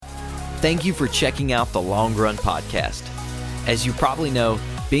Thank you for checking out the Long Run Podcast. As you probably know,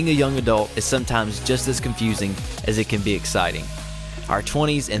 being a young adult is sometimes just as confusing as it can be exciting. Our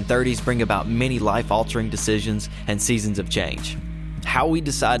 20s and 30s bring about many life-altering decisions and seasons of change. How we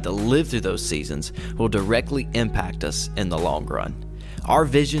decide to live through those seasons will directly impact us in the long run. Our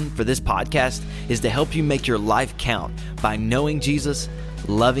vision for this podcast is to help you make your life count by knowing Jesus,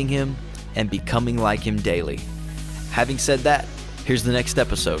 loving Him, and becoming like Him daily. Having said that, here's the next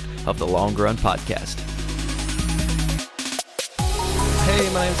episode of the Long Run Podcast.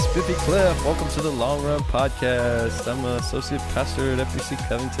 Hey, my name's Spiffy Cliff. Welcome to the Long Run Podcast. I'm an associate pastor at FBC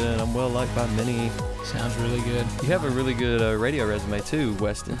Covington. I'm well liked by many. Sounds really good. You have a really good radio resume too,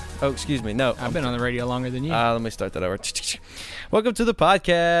 Weston. Oh, excuse me. No, I've been on the radio longer than you. Let me start that over. Welcome to the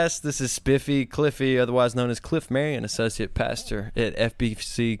podcast. This is Spiffy Cliffy, otherwise known as Cliff Marion, associate pastor at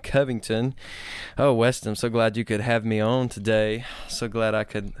FBC Covington. Oh, Weston, I'm so glad you could have me on today. So glad I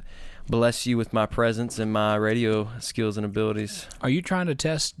could bless you with my presence and my radio skills and abilities. Are you trying to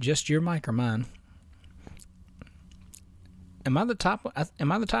test just your mic or mine? Am I the top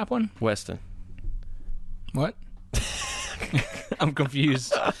one? Weston. What? I'm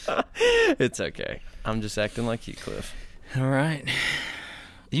confused. It's okay. I'm just acting like you, Cliff. All right.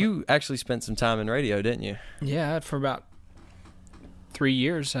 You actually spent some time in radio, didn't you? Yeah, for about 3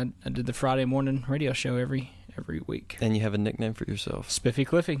 years. I did the Friday morning radio show every week. And you have a nickname for yourself. Spiffy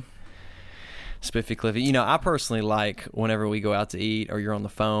Cliffy. Spiffy Cliffy. You know, I personally like whenever we go out to eat or you're on the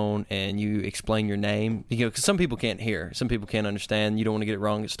phone and you explain your name, you know, because some people can't hear. Some people can't understand. You don't want to get it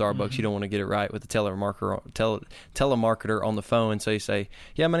wrong at Starbucks. Mm-hmm. You don't want to get it right with the telemarketer on the phone. So you say,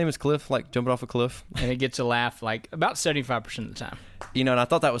 yeah, my name is Cliff, like jumping off a cliff. And it gets a laugh like about 75% of the time. You know, and I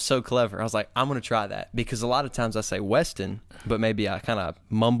thought that was so clever. I was like, I'm going to try that because a lot of times I say Weston, but maybe I kind of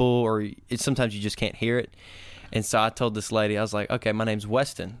mumble or sometimes you just can't hear it. And so I told this lady, I was like, okay, my name's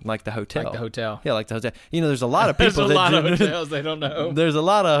Weston, like the hotel. Like the hotel. Yeah, like the hotel. You know, there's a lot of people There's a lot of hotels they don't know. There's a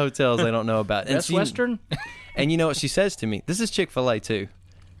lot of hotels they don't know about. Best Western? And you know what she says to me? This is Chick-fil-A too.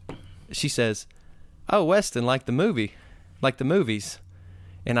 She says, oh, Weston, like the movie, like the movies.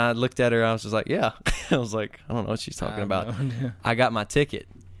 And I looked at her, I was just like, yeah. I was like, I don't know what she's talking about. I got my ticket,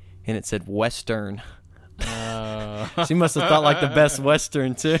 and it said Western. She must have thought like the Best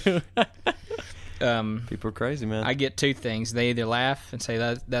Western too. People are crazy, man. I get two things. They either laugh and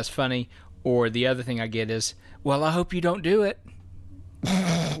say that's funny, or the other thing I get is, well, I hope you don't do it.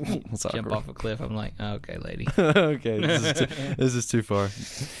 Jump off a cliff. I'm like, oh, okay, lady. Okay, this is too far.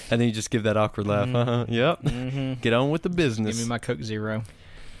 And then you just give that awkward laugh. Mm-hmm. Yep. Mm-hmm. Get on with the business. Give me my Coke Zero.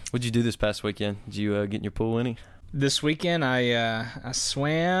 What'd you do this past weekend? Did you get in your pool any? This weekend, I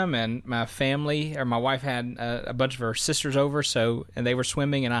swam, and my family, or my wife had a bunch of her sisters over, and they were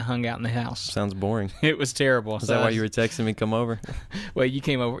swimming, and I hung out in the house. Sounds boring. It was terrible. Is that why you were texting me, come over? Well, you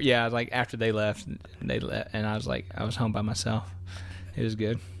came over, yeah, like after they left, and I was like, I was home by myself. It was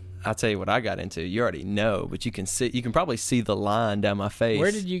good. I'll tell you what I got into. You already know, but you can probably see the line down my face.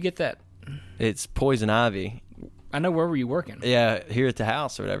 Where did you get that? It's poison ivy. I know. Where were you working? Yeah, here at the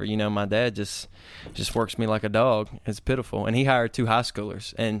house or whatever. You know, my dad just works me like a dog. It's pitiful. And he hired 2 high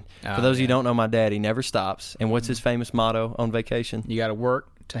schoolers. And for those of you who don't know my dad, he never stops. And what's his famous motto on vacation? You got to work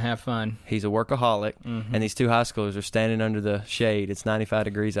to have fun. He's a workaholic. Mm-hmm. And these 2 high schoolers are standing under the shade. It's 95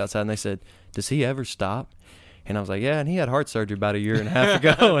 degrees outside. And they said, does he ever stop? And I was like, yeah. And he had heart surgery about a year and a half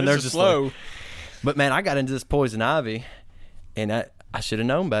ago. And they're just slow. Like, but man, I got into this poison ivy. And I should have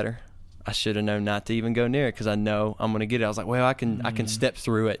known better. I should have known not to even go near it because I know I'm going to get it. I was like, well, I can step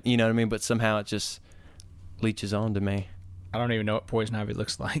through it, you know what I mean? But somehow it just leeches on to me. I don't even know what poison ivy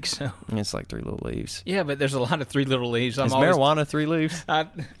looks like. So it's like 3 little leaves. Yeah, but there's a lot of 3 little leaves. Is marijuana 3 leaves? I'm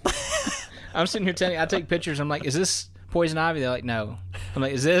sitting here telling you, I take pictures. I'm like, is this poison ivy? They're like, no. I'm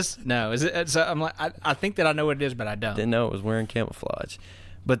like, is this? No. Is it? So I'm like, I think that I know what it is, but I don't. Didn't know it was wearing camouflage.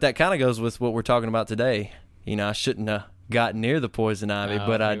 But that kind of goes with what we're talking about today. You know, I shouldn't have got near the poison ivy,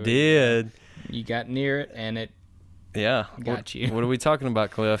 but I did. You got near it, and it got you. What are we talking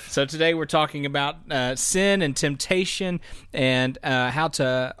about, Cliff? So today we're talking about sin and temptation and how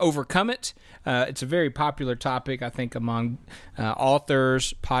to overcome it. It's a very popular topic, I think, among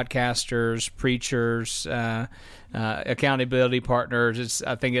authors, podcasters, preachers, accountability partners.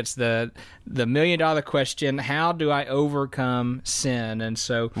 I think it's the $1 million question: how do I overcome sin? And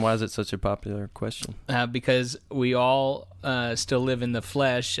so, why is it such a popular question? Because we all still live in the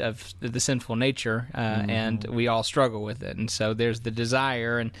flesh of the sinful nature, and we all struggle with it. And so there's the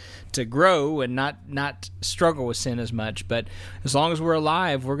desire and to grow and not struggle with sin as much. But as long as we're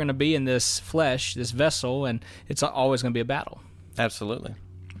alive, we're going to be in this flesh, this vessel, and it's always going to be a battle. Absolutely.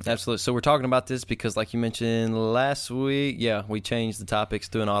 Absolutely. So we're talking about this because, like you mentioned last week, we changed the topics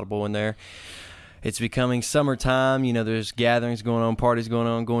to an audible in there. It's becoming summertime. You know, there's gatherings going on, parties going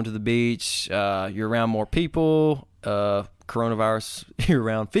on, going to the beach. You're around more people. Coronavirus, you're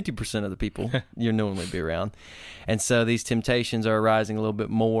around 50% of the people you'll normally be around. And so these temptations are arising a little bit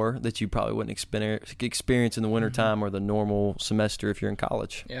more that you probably wouldn't experience in the wintertime or the normal semester if you're in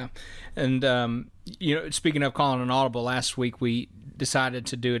college. Yeah. And, speaking of calling an audible, last week we decided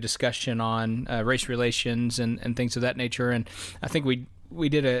to do a discussion on race relations and things of that nature. And I think we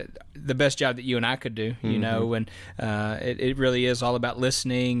did the best job that you and I could do, and it really is all about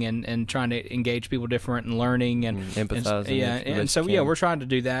listening and trying to engage people different and learning and empathizing. And so we're trying to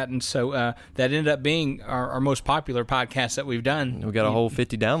do that. And so that ended up being our most popular podcast that we've done. We got a whole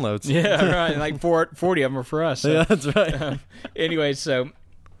 50 downloads. Yeah, right. Like 40 of them are for us. So. Yeah, that's right. Anyway, so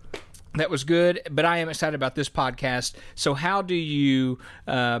that was good, but I am excited about this podcast. So how do you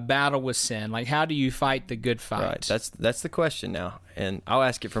battle with sin? Like, how do you fight the good fight? Right, that's the question now. And I'll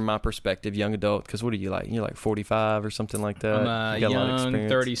ask it from my perspective, young adult, because what are you like? You're like 45 or something like that? I'm young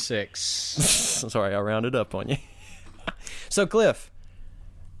 36. Sorry, I rounded up on you. So, Cliff,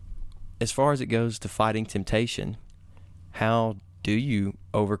 as far as it goes to fighting temptation, how do you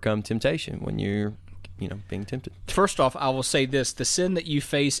overcome temptation when you're being tempted? First off, I will say this. The sin that you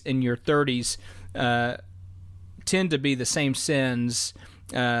face in your 30s tend to be the same sins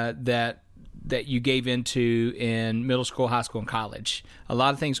that you gave into in middle school, high school, and college. A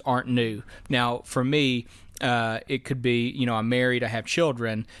lot of things aren't new. Now, for me, it could be, I'm married, I have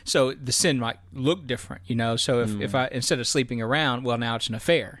children, so the sin might look different, So if I, instead of sleeping around, well, now it's an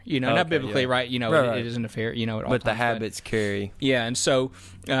affair, not biblically, right? Right. It is an affair, But the habits carry. Yeah, and so,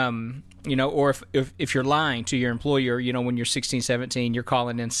 or if you're lying to your employer, when you're 16, 17, you're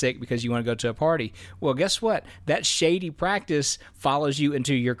calling in sick because you want to go to a party. Well, guess what? That shady practice follows you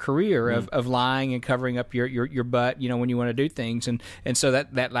into your career of lying and covering up your butt, when you want to do things. And so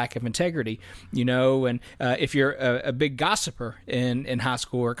that lack of integrity, and if you're a big gossiper in high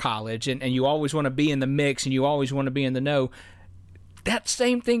school or college and you always want to be in the mix and you always want to be in the know, that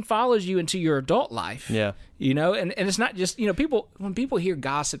same thing follows you into your adult life. Yeah. And it's not just, when people hear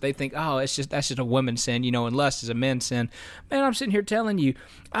gossip, they think, oh, that's just a woman's sin, and lust is a men's sin. Man, I'm sitting here telling you,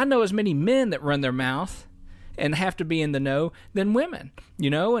 I know as many men that run their mouth and have to be in the know than women,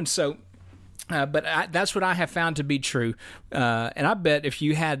 and so, but that's what I have found to be true. And I bet if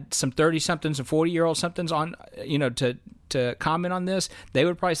you had some 30-somethings and 40-year-old somethings on, to comment on this, they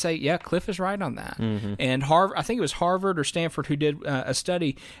would probably say, yeah, Cliff is right on that. Mm-hmm. And I think it was Harvard or Stanford who did a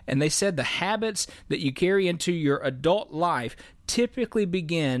study, and they said the habits that you carry into your adult life typically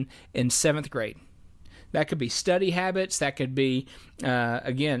begin in 7th grade. That could be study habits. That could be,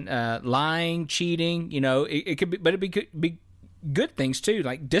 lying, cheating. It could be, but it could be good things too,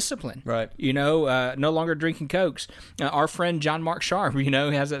 like discipline. Right. No longer drinking Cokes. Our friend John Mark Sharp,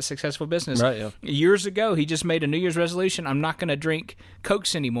 has that successful business. Right. Yeah. Years ago, he just made a New Year's resolution. I'm not going to drink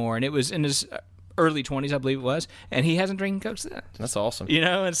Cokes anymore, and it was in his early 20s, I believe it was, and he hasn't drinking Cokes since. That's awesome.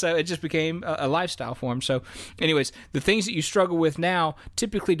 And so it just became a lifestyle for him. So, anyways, the things that you struggle with now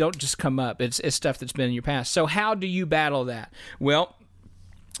typically don't just come up. It's stuff that's been in your past. So, how do you battle that? Well,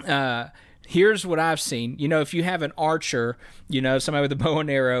 here's what I've seen. If you have an archer, somebody with a bow and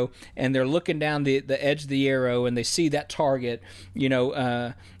arrow, and they're looking down the edge of the arrow and they see that target,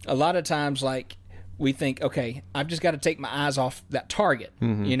 a lot of times, like, we think, okay, I've just got to take my eyes off that target.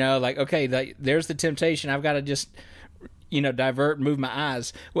 Mm-hmm. There's the temptation. I've got to just, divert and move my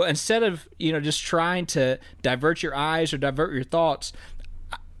eyes. Well, instead of, just trying to divert your eyes or divert your thoughts,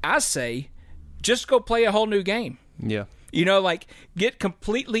 I say, just go play a whole new game. Yeah. Get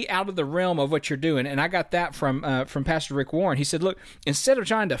completely out of the realm of what you're doing. And I got that from Pastor Rick Warren. He said, look, instead of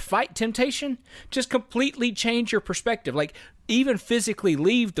trying to fight temptation, just completely change your perspective. Like, even physically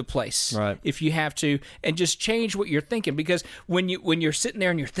leave the place, right, if you have to, and just change what you're thinking. Because when you're sitting there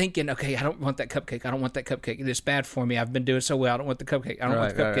and you're thinking, okay, I don't want that cupcake. I don't want that cupcake. It's bad for me. I've been doing so well. I don't want the cupcake. I don't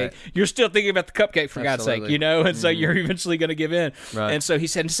want the cupcake. Right. You're still thinking about the cupcake, for God's sake, and so you're eventually going to give in. Right. And so he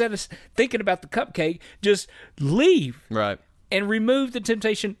said, instead of thinking about the cupcake, just leave. Right. And remove the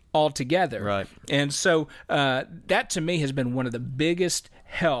temptation altogether. Right. And so that to me has been one of the biggest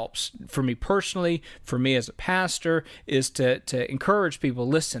helps for me personally, for me as a pastor, is to encourage people,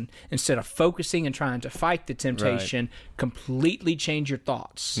 listen, instead of focusing and trying to fight the temptation, right, completely change your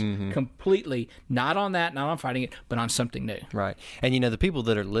thoughts. Mm-hmm. Completely. Not on that, not on fighting it, but on something new. Right. And the people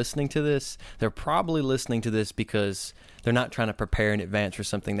that are listening to this, they're probably listening to this because they're not trying to prepare in advance for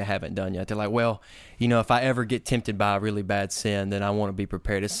something they haven't done yet. They're like, well, if I ever get tempted by a really bad sin, then I want to be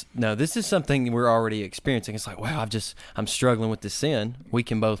prepared. No, this is something we're already experiencing. It's like, wow, I'm struggling with this sin. We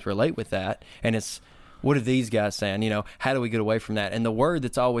can both relate with that. And it's, what are these guys saying? How do we get away from that? And the word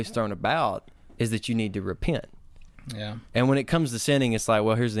that's always thrown about is that you need to repent. Yeah. And when it comes to sinning, it's like,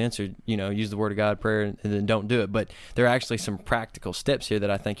 well, here's the answer. Use the word of God, prayer, and then don't do it. But there are actually some practical steps here that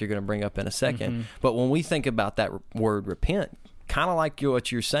I think you're going to bring up in a second. Mm-hmm. But when we think about that word repent, kind of like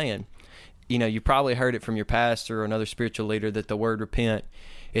what you're saying, you probably heard it from your pastor or another spiritual leader that the word repent,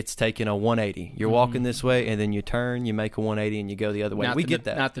 it's taking a 180. You're walking this way, and then you turn, you make a 180, and you go the other way. We get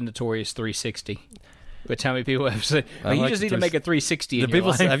that. Not the notorious 360. Which how many people have said, I you like just need to make a 360 in your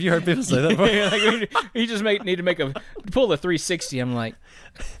life. Have you heard people say that before? You just need to pull a 360. I'm like,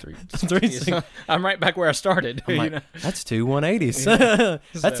 360. I'm right back where I started. I'm like, that's two 180s.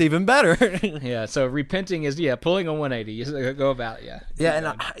 That's even better. Yeah, so repenting is, pulling a 180. You go about it, yeah.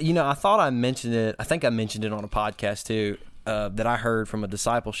 Yeah, and I thought I mentioned it. I think I mentioned it on a podcast too. That I heard from a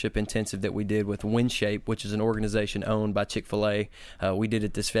discipleship intensive that we did with WinShape, which is an organization owned by Chick-fil-A. We did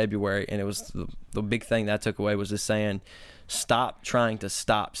it this February, and it was the big thing that I took away was just saying, stop trying to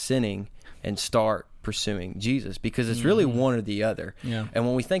stop sinning and start pursuing Jesus, because it's really one or the other. Yeah. And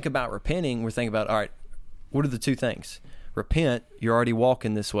when we think about repenting, we're thinking about, all right, what are the two things? Repent, you're already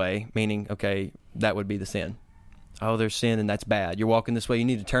walking this way, meaning, okay, that would be the sin. Oh, there's sin, and that's bad. You're walking this way, you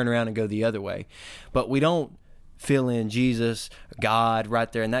need to turn around and go the other way. But we don't fill in Jesus, God,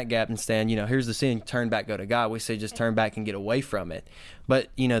 right there in that gap and stand, here's the sin, turn back, go to God. We say just turn back and get away from it. But,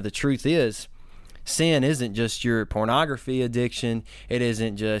 the truth is, sin isn't just your pornography addiction. It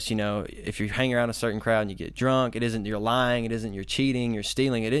isn't just, if you hang around a certain crowd and you get drunk. It isn't your lying. It isn't your cheating, your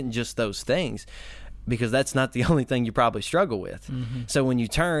stealing. It isn't just those things, because that's not the only thing you probably struggle with. Mm-hmm. So when you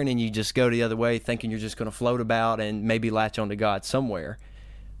turn and you just go the other way thinking you're just going to float about and maybe latch onto God somewhere,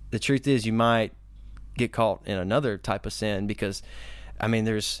 the truth is you might get caught in another type of sin, because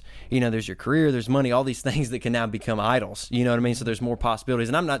there's your career, there's money, all these things that can now become idols. You know what I mean? So there's more possibilities.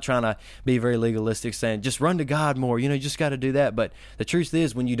 And I'm not trying to be very legalistic saying just run to God more, you just got to do that. But the truth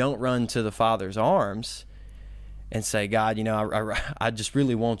is, when you don't run to the Father's arms and say, God, I just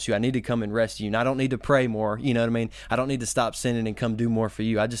really want you. I need to come and rescue you. And I don't need to pray more. You know what I mean? I don't need to stop sinning and come do more for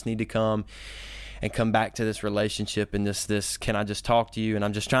you. I just need to come back to this relationship and this can I just talk to you? And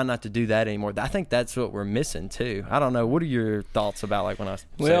I'm just trying not to do that anymore. I think that's what we're missing too. I don't know. What are your thoughts about when I say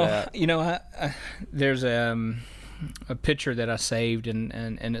that? There's a picture that I saved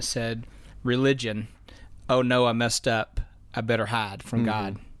and it said, religion, oh no, I messed up, I better hide from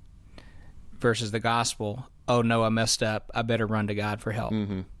God, versus the gospel, oh no, I messed up, I better run to God for help,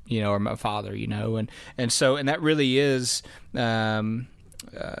 or my Father, and that really is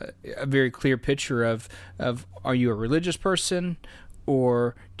a very clear picture of are you a religious person,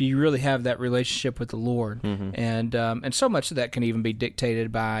 or do you really have that relationship with the Lord? Mm-hmm. And so much of that can even be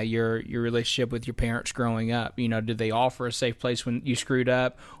dictated by your relationship with your parents growing up. Did they offer a safe place when you screwed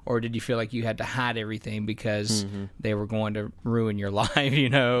up, or did you feel like you had to hide everything because they were going to ruin your life?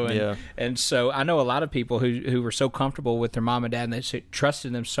 And so I know a lot of people who were so comfortable with their mom and dad, and they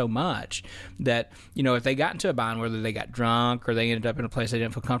trusted them so much that if they got into a bind, whether they got drunk or they ended up in a place they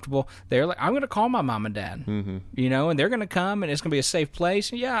didn't feel comfortable, they're like, I'm going to call my mom and dad, and they're going to come, and it's going to be a safe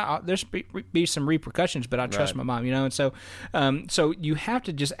place. And there's be some repercussions, but I trust my mom, and so you have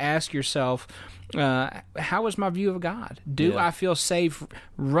to just ask yourself, how is my view of God? Do I feel safe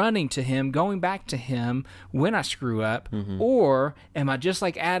running to Him, going back to Him when I screw up, or am I just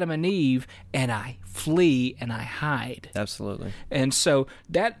like Adam and Eve and I flee and I hide? Absolutely. And so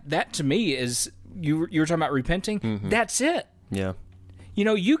that to me is, you were talking about repenting. That's it. Yeah.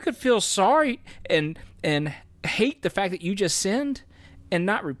 You could feel sorry and hate the fact that you just sinned and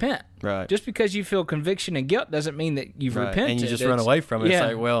not repent. Right. Just because you feel conviction and guilt doesn't mean that you've repented. And you just run away from it. Yeah.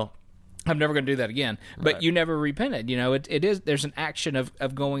 It's like, well, I'm never going to do that again. But you never repented. There's an action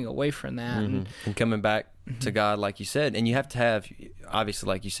of going away from that. And coming back to God, like you said. And you have to have, obviously,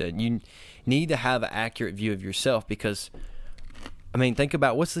 like you said, you need to have an accurate view of yourself, because, think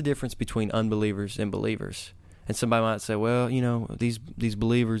about what's the difference between unbelievers and believers. And somebody might say, well, these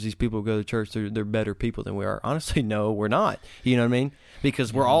believers, these people who go to church, they're better people than we are. Honestly, no, we're not. You know what I mean?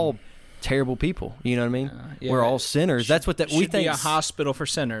 Because we're all terrible people. You know what I mean? We're all sinners. That's what we think. Be a hospital for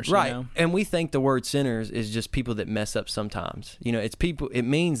sinners, right? And we think the word sinners is just people that mess up sometimes. It's people. It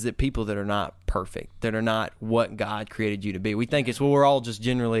means that people that are not perfect, that are not what God created you to be. We think it's we're all just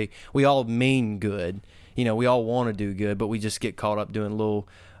generally, we all mean good. We all want to do good, but we just get caught up doing a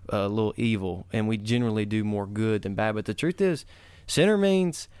little evil, and we generally do more good than bad. But the truth is, sinner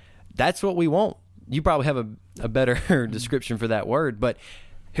means that's what we want. you probably have a better description for that word, but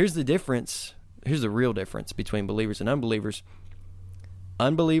here's the difference. Here's the real difference between believers and unbelievers.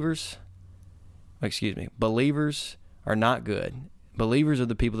 Believers are not good. Believers are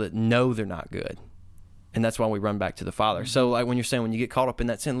the people that know they're not good. And that's why we run back to the Father. So like when you're saying, when you get caught up in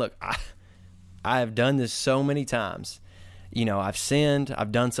that sin, look, I have done this so many times. You know, I've sinned.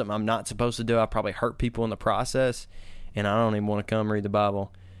 I've done something I'm not supposed to do. I probably hurt people in the process, and I don't even want to come read the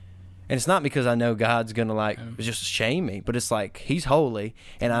Bible. And it's not because I know God's going to just shame me, but it's like he's holy,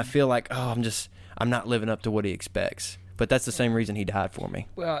 and I feel like, I'm not living up to what he expects. But that's the same reason he died for me.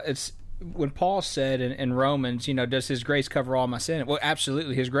 Well, it's when Paul said in Romans, does his grace cover all my sin? Well,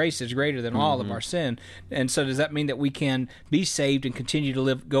 absolutely. His grace is greater than all of our sin. And so does that mean that we can be saved and continue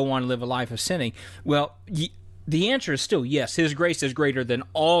to go on and live a life of sinning? Well, the answer is still yes. His grace is greater than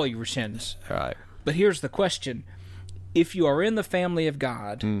all your sins. Right. But here's the question. If you are in the family of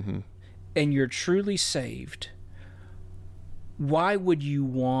God and you're truly saved, why would you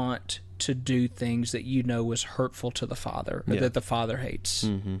want to do things that you know is hurtful to the Father, or that the Father hates?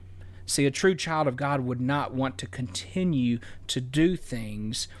 See, a true child of God would not want to continue to do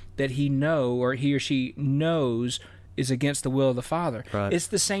things that he or she knows is against the will of the Father. Right. It's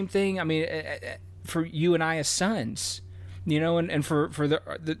the same thing, for you and I as sons, and for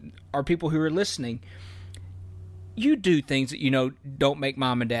our people who are listening. You do things that don't make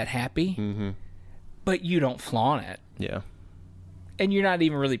mom and dad happy, but you don't flaunt it. Yeah. And you're not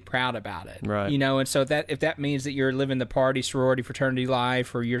even really proud about it. Right. And so if that means that you're living the party, sorority, fraternity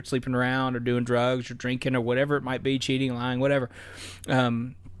life, or you're sleeping around or doing drugs or drinking or whatever it might be, cheating, lying, whatever,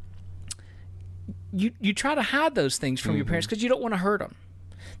 you try to hide those things from your parents because you don't want to hurt them.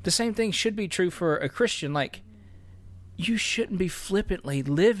 The same thing should be true for a Christian. Like, you shouldn't be flippantly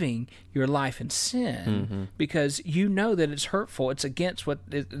living your life in sin because you know that it's hurtful. It's against what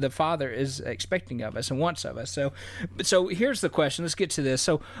the Father is expecting of us and wants of us. So here's the question. Let's get to this.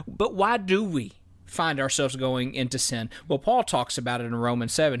 But why do we find ourselves going into sin? Well, Paul talks about it in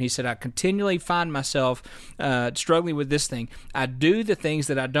Romans 7. He said, I continually find myself struggling with this thing. I do the things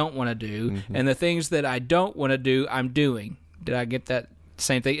that I don't want to do, and the things that I don't want to do, I'm doing. Did I get that?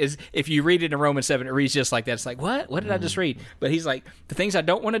 Same thing is if you read it in Romans 7, it reads just like that. It's like, what did I just read? But he's like, the things I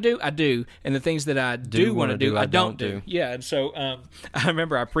don't want to do, I do, and the things that I do want to do, I don't do. Yeah. And so I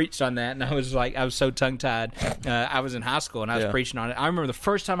remember I preached on that, and I was so tongue tied. I was in high school and I was preaching on it. I remember the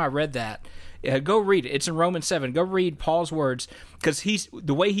first time I read that. Go read it. It's in Romans 7. Go read Paul's words, because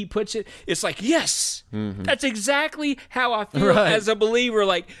the way he puts it, it's like, yes, that's exactly how I feel as a believer.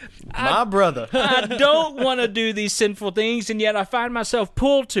 Like, my brother, I don't want to do these sinful things, and yet I find myself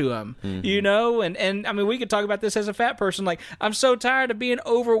pulled to them. And we could talk about this as a fat person. Like, I'm so tired of being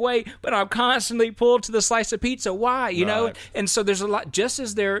overweight, but I'm constantly pulled to the slice of pizza. Why? You know? And so there's a lot, just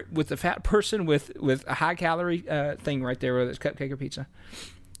as there with the fat person with a high calorie thing right there, whether it's cupcake or pizza.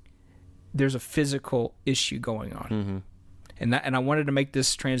 There's a physical issue going on. And I wanted to make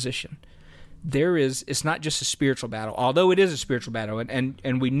this transition. It's not just a spiritual battle, although it is a spiritual battle,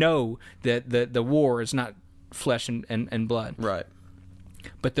 and we know that the war is not flesh and blood. Right.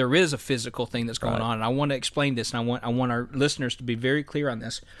 But there is a physical thing that's going on, and I want to explain this, and I want our listeners to be very clear on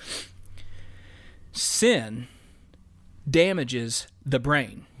this. Sin damages the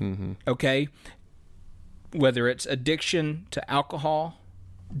brain, okay? Whether it's addiction to alcohol,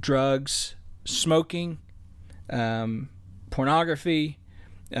 drugs, smoking, pornography.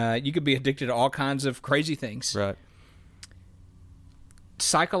 You could be addicted to all kinds of crazy things. Right.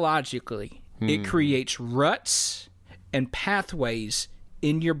 Psychologically, it creates ruts and pathways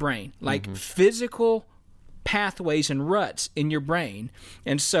in your brain, like physical pathways and ruts in your brain.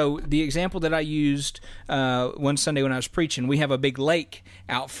 And so the example that I used one Sunday when I was preaching, we have a big lake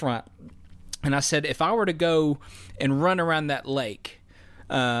out front. And I said, if I were to go and run around that lake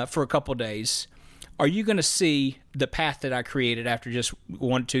for a couple days, are you going to see the path that I created after just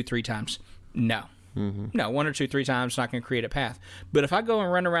 1, 2, 3 times? No. No, 1 or 2, 3 times not going to create a path. But if I go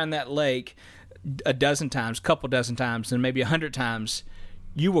and run around that lake a dozen times, couple dozen times, and maybe 100 times,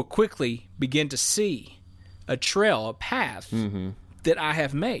 you will quickly begin to see a trail, a path that I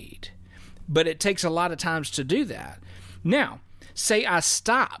have made. But it takes a lot of times to do that. Now, say I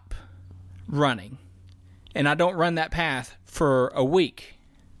stop running and I don't run that path for a week.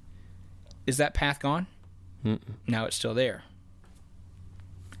 Is that path gone? No, it's still there.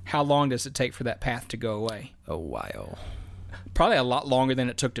 How long does it take for that path to go away? A while. Probably a lot longer than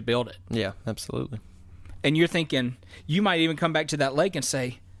it took to build it. Yeah, absolutely. And you're thinking, you might even come back to that lake and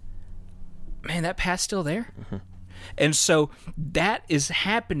say, man, that path's still there? And so that is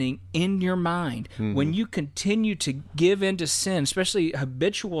happening in your mind. When you continue to give into sin, especially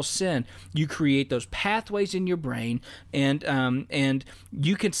habitual sin, you create those pathways in your brain, and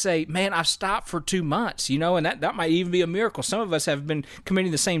you can say, man, I've stopped for 2 months, and that might even be a miracle. Some of us have been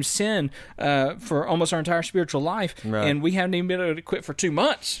committing the same sin for almost our entire spiritual life, and we haven't even been able to quit for 2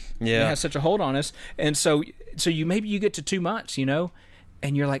 months. Yeah. It has such a hold on us. And so maybe you get to 2 months,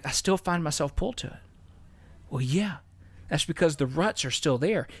 and you're like, I still find myself pulled to it. Well, yeah, that's because the ruts are still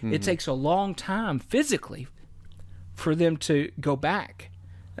there. It takes a long time physically for them to go back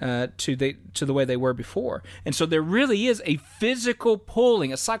to the way they were before. And so there really is a physical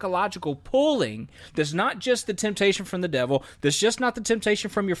pulling, a psychological pulling that's not just the temptation from the devil, that's just not the temptation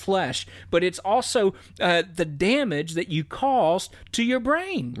from your flesh, but it's also the damage that you caused to your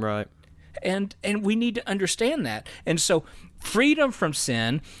brain. Right. And we need to understand that. And so freedom from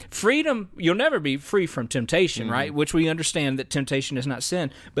sin, you'll never be free from temptation, right? Which we understand that temptation is not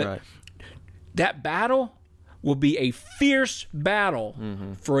sin. But that battle will be a fierce battle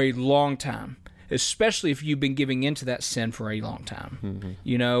for a long time, especially if you've been giving into that sin for a long time.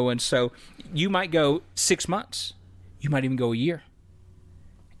 And so you might go 6 months. You might even go a year.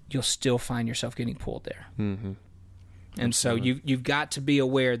 You'll still find yourself getting pulled there. And so you've got to be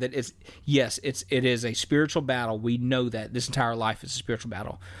aware that it is a spiritual battle. We know that this entire life is a spiritual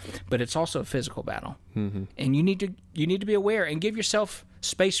battle, but it's also a physical battle. And you need to be aware and give yourself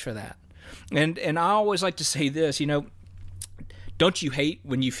space for that. And I always like to say this, don't you hate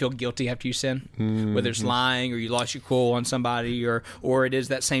when you feel guilty after you sin? Whether it's lying or you lost your cool on somebody or it is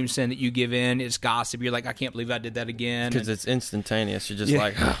that same sin that you give in, it's gossip. You're like, I can't believe I did that again. Because it's instantaneous. You're just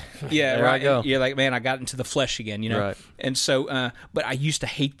like, yeah, there right. I go. You're like, man, I got into the flesh again, Right. And so, but I used to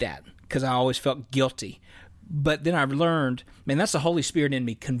hate that because I always felt guilty. But then I've learned, man, that's the Holy Spirit in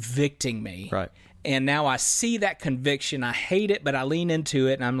me convicting me. Right. And now I see that conviction. I hate it, but I lean into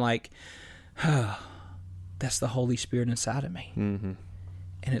it, and I'm like, that's the Holy Spirit inside of me. And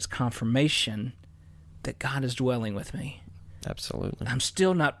it's confirmation that God is dwelling with me. Absolutely. I'm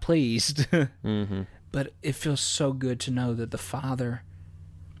still not pleased, but it feels so good to know that the Father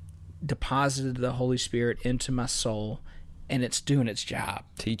deposited the Holy Spirit into my soul, and it's doing its job.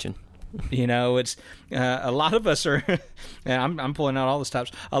 Teaching. It's a lot of us are, and I'm pulling out all the stops.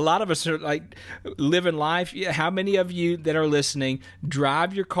 A lot of us are like living life. How many of you that are listening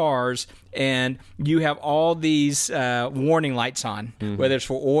drive your cars and you have all these warning lights on, whether it's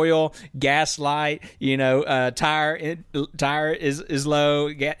for oil, gas light, tire is low,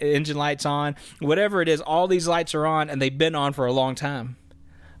 engine lights on, whatever it is, all these lights are on and they've been on for a long time.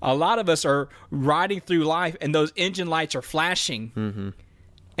 A lot of us are riding through life and those engine lights are flashing.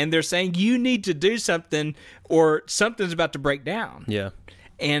 And they're saying, you need to do something or something's about to break down. Yeah.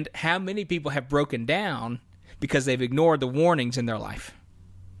 And how many people have broken down because they've ignored the warnings in their life?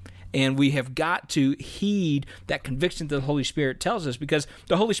 And we have got to heed that conviction that the Holy Spirit tells us, because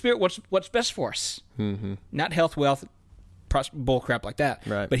the Holy Spirit what's best for us. Not health, wealth, bull crap like that.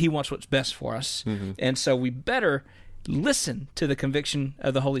 Right. But he wants what's best for us. And so we better listen to the conviction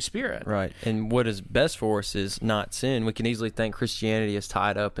of the Holy Spirit. Right. And what is best for us is not sin. We can easily think Christianity is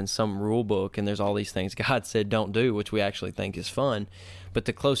tied up in some rule book and there's all these things God said don't do, which we actually think is fun. But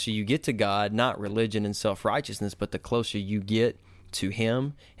the closer you get to God, not religion and self-righteousness, but the closer you get to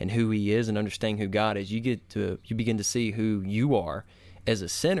him and who he is and understanding who God is, you begin to see who you are as a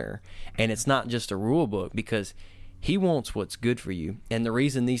sinner. And it's not just a rule book, because he wants what's good for you. And the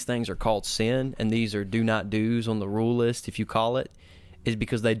reason these things are called sin, and these are do not do's on the rule list, if you call it, is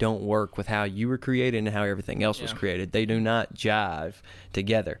because they don't work with how you were created and how everything else was created. They do not jive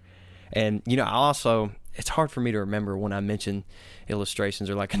together. And, it's hard for me to remember when I mention illustrations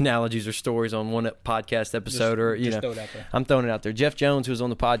or like analogies or stories on one podcast episode just throw it out there. I'm throwing it out there. Jeff Jones, who was on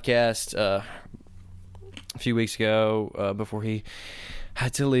the podcast a few weeks ago before he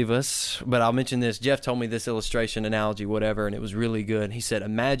had to leave us, but I'll mention this. Jeff told me this illustration, analogy, whatever, and it was really good. He said,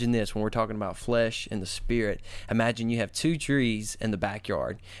 imagine this, when we're talking about flesh and the spirit, imagine you have 2 trees in the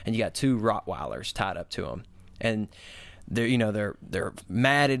backyard and you got 2 Rottweilers tied up to them. And they're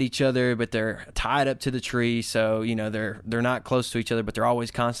mad at each other, but they're tied up to the tree, so they're not close to each other, but they're always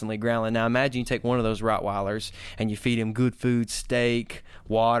constantly growling. Now imagine you take one of those Rottweilers and you feed him good food, steak,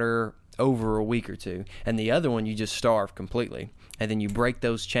 water, over a week or 2, and the other one you just starve completely, and then you break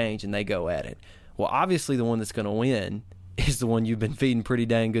those chains and they go at it. Well, obviously the one that's going to win is the one you've been feeding pretty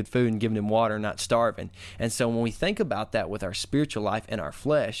dang good food and giving him water, not starving. And so when we think about that with our spiritual life and our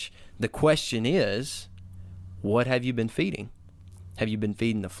flesh, the question is, what have you been feeding? Have you been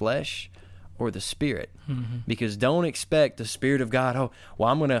feeding the flesh or the spirit? Because don't expect the Spirit of God,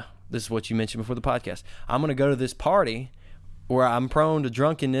 I'm going to this is what you mentioned before the podcast. I'm going to go to this party where I'm prone to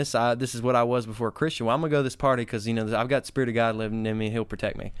drunkenness. This is what I was before a Christian. Well, I'm going to go to this party because, I've got the Spirit of God living in me. He'll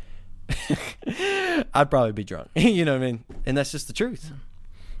protect me. I'd probably be drunk. You know what I mean? And that's just the truth.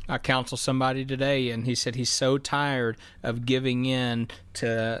 I counseled somebody today, and he said he's so tired of giving in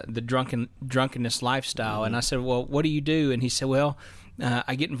to the drunkenness lifestyle. And I said, well, what do you do? And he said, well,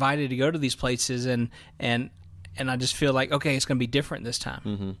 I get invited to go to these places, and I just feel like, okay, it's going to be different this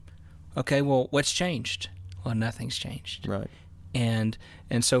time. Okay, well, what's changed? Well, nothing's changed. Right. And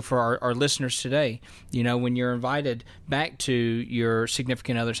so for our listeners today, when you're invited back to your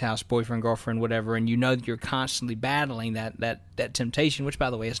significant other's house, boyfriend, girlfriend, whatever, and that you're constantly battling that temptation, which, by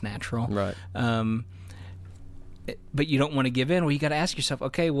the way, is natural. Right. But you don't want to give in. Well, you got to ask yourself,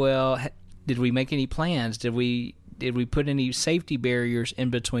 okay, well, did we make any plans? Did we put any safety barriers in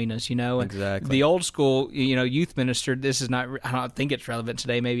between us? Exactly. The old school, youth minister. This is not. I don't think it's relevant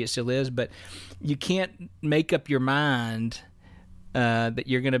today. Maybe it still is, but you can't make up your mind that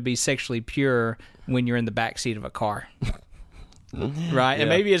you're going to be sexually pure when you're in the back seat of a car. Right? Yeah. And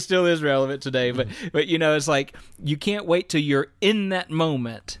maybe it still is relevant today, but it's like you can't wait till you're in that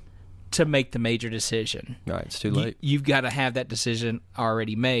moment to make the major decision. Right, it's too late. You've got to have that decision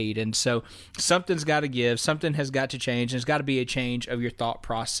already made. And so something's got to give, something has got to change, and it's got to be a change of your thought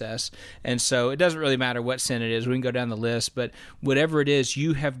process. And so it doesn't really matter what sin it is. We can go down the list, but whatever it is,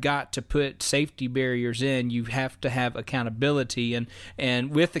 you have got to put safety barriers in. You have to have accountability,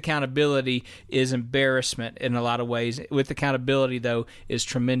 and with accountability is embarrassment in a lot of ways. With accountability, though, is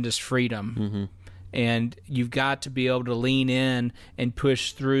tremendous freedom. Mm-hmm. And you've got to be able to lean in and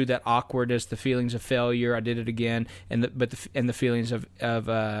push through that awkwardness, the feelings of failure. I did it again, and the feelings of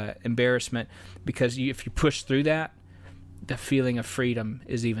embarrassment, because if you push through that, the feeling of freedom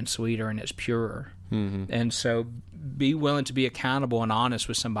is even sweeter and it's purer. Mm-hmm. And so, be willing to be accountable and honest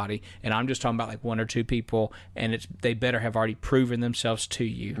with somebody. And I'm just talking about like one or two people, and they better have already proven themselves to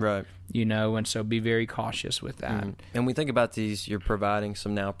you, right? And so be very cautious with that. Mm-hmm. And we think about these. You're providing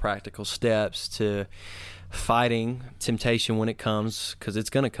some now practical steps to fighting temptation when it comes, because it's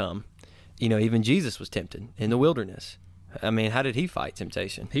going to come. Even Jesus was tempted in the wilderness. I mean, how did he fight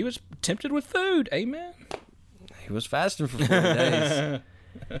temptation? He was tempted with food. Amen. He was fasting for 40 days.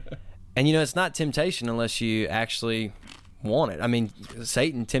 And, it's not temptation unless you actually want it. I mean,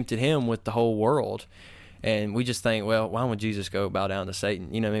 Satan tempted him with the whole world. And we just think, well, why would Jesus go bow down to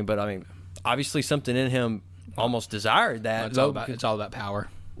Satan? You know what I mean? But, obviously something in him almost desired that. Well, it's all about power.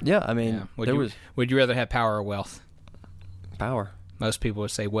 Yeah, I mean, yeah. Would you rather have power or wealth? Power. Most people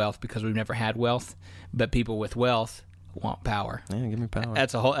would say wealth because we've never had wealth. But people with wealth want power. Yeah, give me power.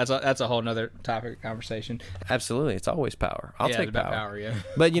 That's a whole nother topic of conversation. Absolutely, it's always power. I'll take power. Yeah.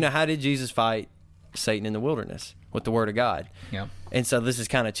 But how did Jesus fight Satan in the wilderness? With the Word of God. Yeah. And so this is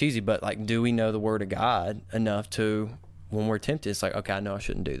kind of cheesy, but do we know the Word of God enough to, when we're tempted, it's like, okay, I know I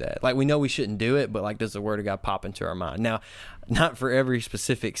shouldn't do that. We know we shouldn't do it, but does the Word of God pop into our mind? Now, not for every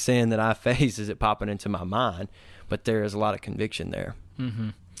specific sin that I face is it popping into my mind, but there is a lot of conviction there.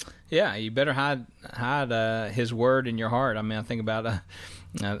 Mm-hmm. Yeah, you better hide His Word in your heart. I mean, I think about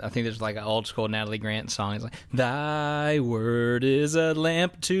I think there's like an old school Natalie Grant song. It's like, "Thy word is a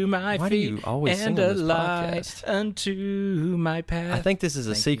lamp to my feet and a light unto my path." I think this is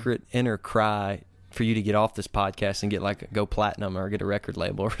a secret inner cry for you to get off this podcast and get go platinum or get a record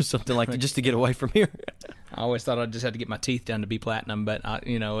label or something like that, just to get away from here. I always thought I just had to get my teeth done to be platinum, but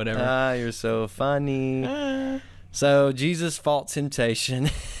whatever. You're so funny. So Jesus fought temptation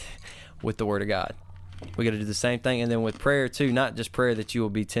with the Word of God. We got to do the same thing. And then with prayer too, not just prayer that you will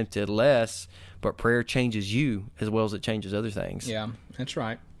be tempted less, but prayer changes you as well as it changes other things. Yeah, that's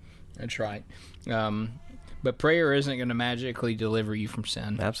right. That's right. But prayer isn't going to magically deliver you from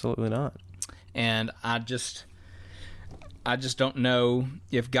sin. Absolutely not. And I just don't know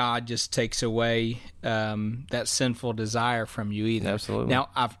if God just takes away that sinful desire from you either. Absolutely. Now,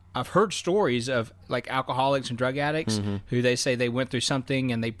 I've heard stories of like alcoholics and drug addicts who they say they went through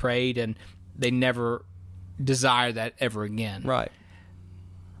something and they prayed and they never desire that ever again. Right.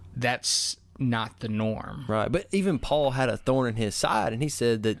 That's not the norm. Right. But even Paul had a thorn in his side, and he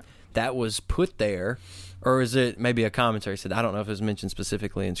said that was put there, or is it maybe a commentary said, I don't know if it was mentioned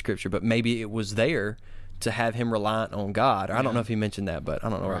specifically in Scripture, but maybe it was there to have him reliant on God. Or I don't know if he mentioned that, but I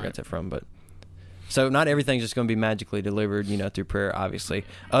don't know where I got that from. But so not everything's just going to be magically delivered, through prayer, obviously.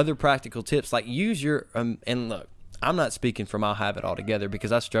 Other practical tips, like use your, and look, I'm not speaking from I'll have it all together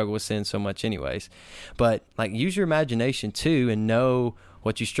because I struggle with sin so much anyways. But use your imagination too and know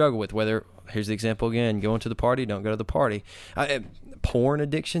what you struggle with. Whether, here's the example again, going to the party, don't go to the party. porn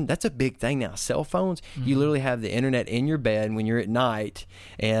addiction, that's a big thing now. Cell phones, you literally have the internet in your bed when you're at night,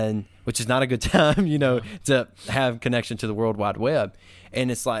 and which is not a good time, to have connection to the World Wide Web. And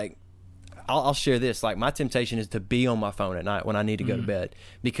it's like, I'll share this. Like, my temptation is to be on my phone at night when I need to go to bed,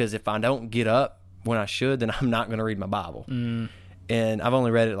 because if I don't get up when I should, then I'm not going to read my Bible. And I've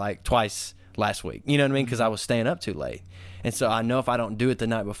only read it like twice last week, you know what I mean? Because I was staying up too late. And so I know if I don't do it the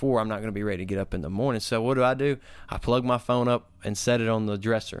night before, I'm not going to be ready to get up in the morning. So what do? I plug my phone up and set it on the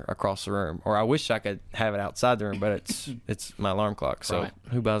dresser across the room. Or I wish I could have it outside the room, but it's my alarm clock. So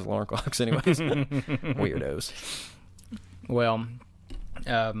who buys alarm clocks anyways? Weirdos. Well,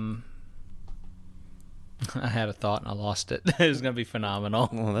 I had a thought and I lost it. It was going to be phenomenal.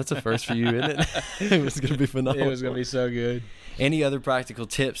 Well, that's a first for you, isn't it? It was going to be phenomenal. It was going to be so good. Any other practical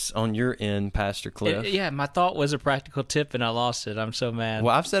tips on your end, Pastor Cliff? Yeah, my thought was a practical tip and I lost it. I'm so mad.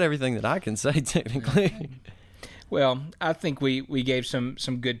 Well, I've said everything that I can say, technically. Well, I think we gave some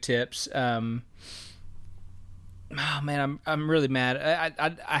good tips. Oh man, I'm really mad.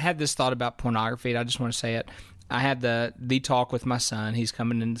 I had this thought about pornography, and I just want to say it. I had the talk with my son. He's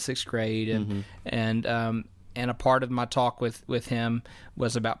coming into 6th grade, and a part of my talk with him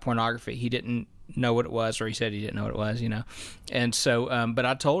was about pornography. He didn't know what it was, or he said he didn't know what it was, And so, but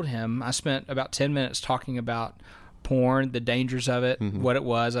I told him, I spent about 10 minutes talking about porn, the dangers of it, what it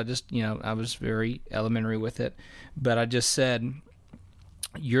was. I just, I was very elementary with it, but I just said,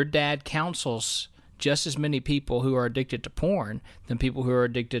 your dad counsels just as many people who are addicted to porn than people who are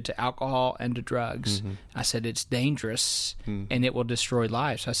addicted to alcohol and to drugs. I said, it's dangerous and it will destroy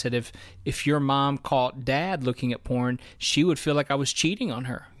lives. I said, if your mom caught dad looking at porn, she would feel like I was cheating on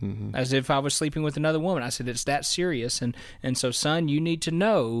her, as if I was sleeping with another woman. I said, it's that serious. And so, son, you need to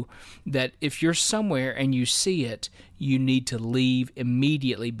know that if you're somewhere and you see it, you need to leave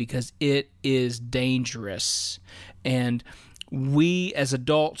immediately, because it is dangerous. And we as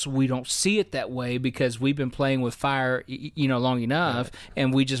adults, we don't see it that way because we've been playing with fire, long enough,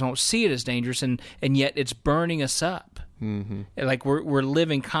 and we just don't see it as dangerous, and yet it's burning us up. Like we're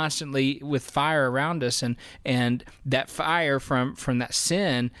living constantly with fire around us, and that fire from that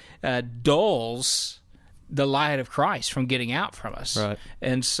sin dulls the light of Christ from getting out from us. Right.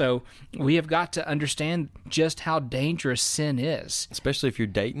 And so we have got to understand just how dangerous sin is. Especially if you're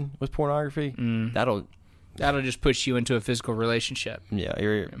dating with pornography, That'll just push you into a physical relationship. Yeah,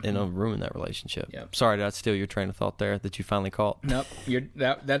 it'll ruin that relationship. Yep. Sorry, did I steal your train of thought there that you finally caught? Nope,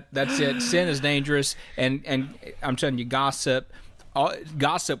 that's it. Sin is dangerous, and I'm telling you, gossip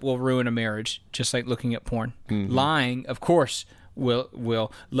will ruin a marriage, just like looking at porn. Lying, of course,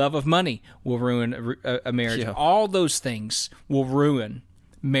 will. Love of money will ruin a marriage. Yeah. All those things will ruin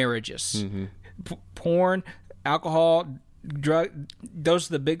marriages. Porn, alcohol, drug, those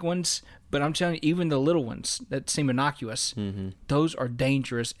are the big ones. But I'm telling you, even the little ones that seem innocuous, those are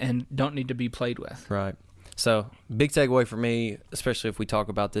dangerous and don't need to be played with. Right. So, big takeaway for me, especially if we talk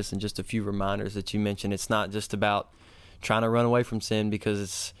about this, and just a few reminders that you mentioned, it's not just about trying to run away from sin, because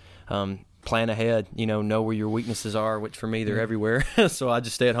it's plan ahead, know where your weaknesses are, which for me, they're everywhere. So I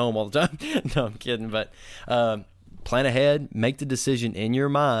just stay at home all the time. No, I'm kidding. But plan ahead, make the decision in your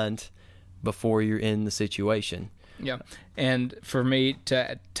mind before you're in the situation. Yeah, and for me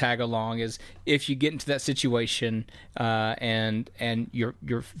to tag along is, if you get into that situation and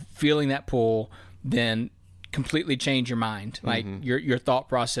you're feeling that pull, then completely change your mind, like your thought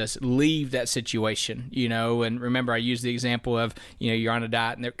process. Leave that situation, and remember, I used the example of, you're on a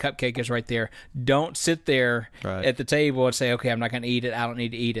diet and the cupcake is right there. Don't sit there at the table and say, okay, I'm not going to eat it. I don't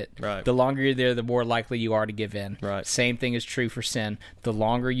need to eat it. Right. The longer you're there, the more likely you are to give in. Right. Same Same thing is true for sin. The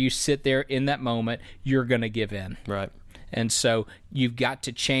longer you sit there in that moment, you're going to give in. Right. And so you've got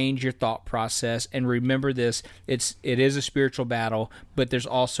to change your thought process, and remember this, it is a spiritual battle, but there's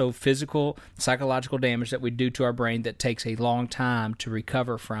also physical, psychological damage that we do to our brain that takes a long time to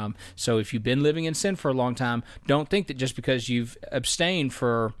recover from. So if you've been living in sin for a long time, don't think that just because you've abstained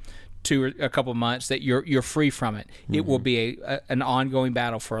for a couple months that you're free from it. It will be an ongoing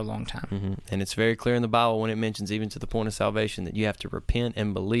battle for a long time. And it's very clear in the Bible when it mentions, even to the point of salvation, that you have to repent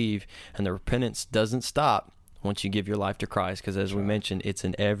and believe, and the repentance doesn't stop once you give your life to Christ, because as we mentioned, it's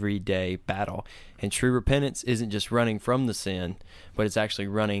an everyday battle. And true repentance isn't just running from the sin, but it's actually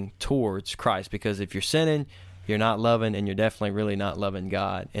running towards Christ, because if you're sinning, you're not loving, and you're definitely really not loving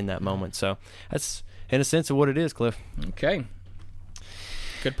God in that moment. So that's, in a sense, of what it is, Cliff. Okay.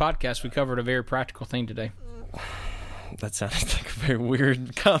 Good podcast. We covered a very practical thing today. That sounded like a very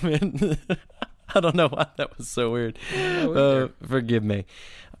weird comment. I don't know why that was so weird. Forgive me.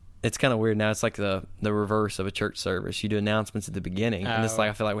 it's kind of weird now. It's like the reverse of a church service. You do announcements at the beginning, and it's like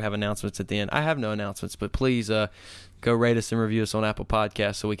I feel like we have announcements at the end. I have no announcements, but please go rate us and review us on Apple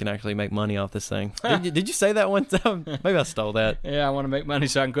Podcasts so we can actually make money off this thing. Did you say that one time? Maybe I stole that. Yeah, I want to make money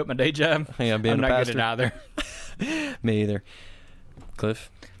so I can quit my day job. Yeah, I'm not good at either. Me either. Cliff?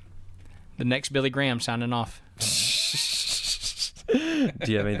 The next Billy Graham signing off.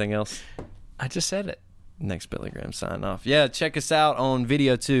 Do you have anything else? I just said it. Next Billy Graham sign off. Yeah, check us out on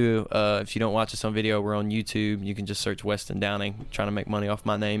video too. If you don't watch us on video, we're on YouTube. You can just search Weston Downing. Trying to make money off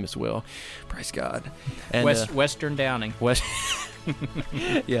my name as well. Praise God. And Western Downing.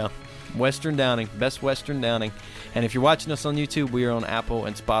 Yeah, Western Downing. Best Western Downing. And if you're watching us on YouTube, we are on Apple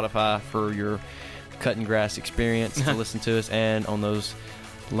and Spotify for your cutting grass experience to listen to us and on those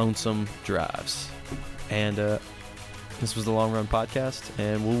lonesome drives. And this was the Long Run Podcast,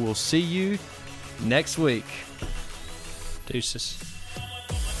 and we will see you next week. Deuces.